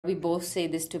We both say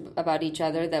this about each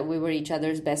other, that we were each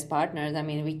other's best partners. I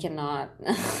mean, we cannot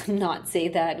not say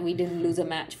that. We didn't lose a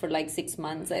match for like 6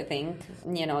 months, I think.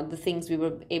 You know, the things we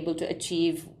were able to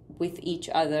achieve with each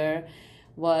other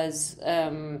was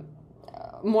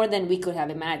more than we could have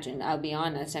imagined, I'll be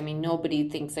honest. I mean, nobody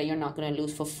thinks that you're not going to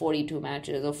lose for 42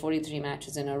 matches or 43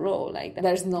 matches in a row. Like,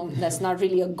 that's not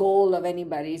really a goal of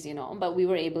anybody's, you know, but we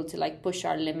were able to like push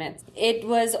our limits. It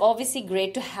was obviously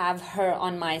great to have her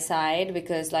on my side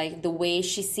because like the way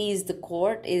she sees the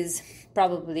court is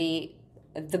probably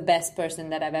the best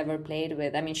person that I've ever played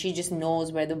with. I mean, she just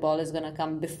knows where the ball is going to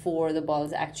come before the ball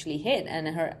is actually hit, and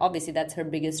her, obviously that's her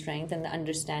biggest strength, and the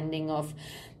understanding of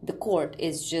the court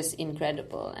is just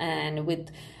incredible. And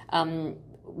with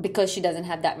because she doesn't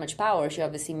have that much power, she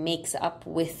obviously makes up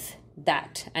with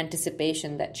that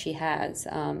anticipation that she has,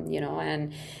 you know.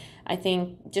 And I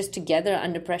think just together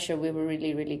under pressure we were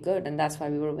really, really good, and that's why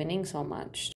we were winning so much.